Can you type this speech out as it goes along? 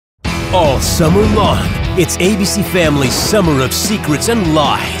All summer long, it's ABC Family's Summer of Secrets and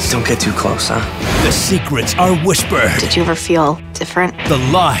Lies. Don't get too close, huh? The secrets are whispered. Did you ever feel different? The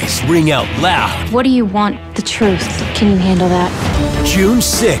lies ring out loud. What do you want? The truth. Can you handle that? June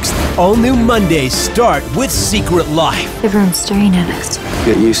 6th, all new Mondays start with Secret Life. Everyone's staring at us.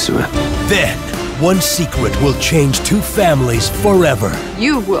 Get used to it. Then, one secret will change two families forever.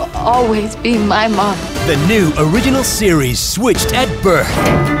 You will always be my mom. The new original series Switched at Birth.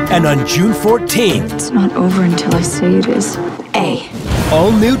 And on June 14th, It's not over until I say it is. A. all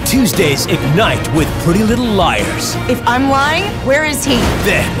new Tuesdays ignite with Pretty Little Liars. If I'm lying, where is he?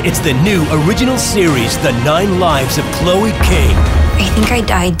 Then it's the new original series, The 9 Lives of Chloe King. I think I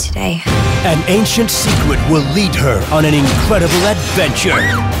died today. An ancient secret will lead her on an incredible adventure.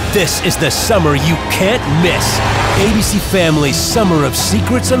 This is the summer you can't miss. ABC Family's Summer of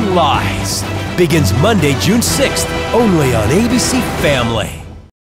Secrets and Lies begins Monday, June 6th, only on ABC Family.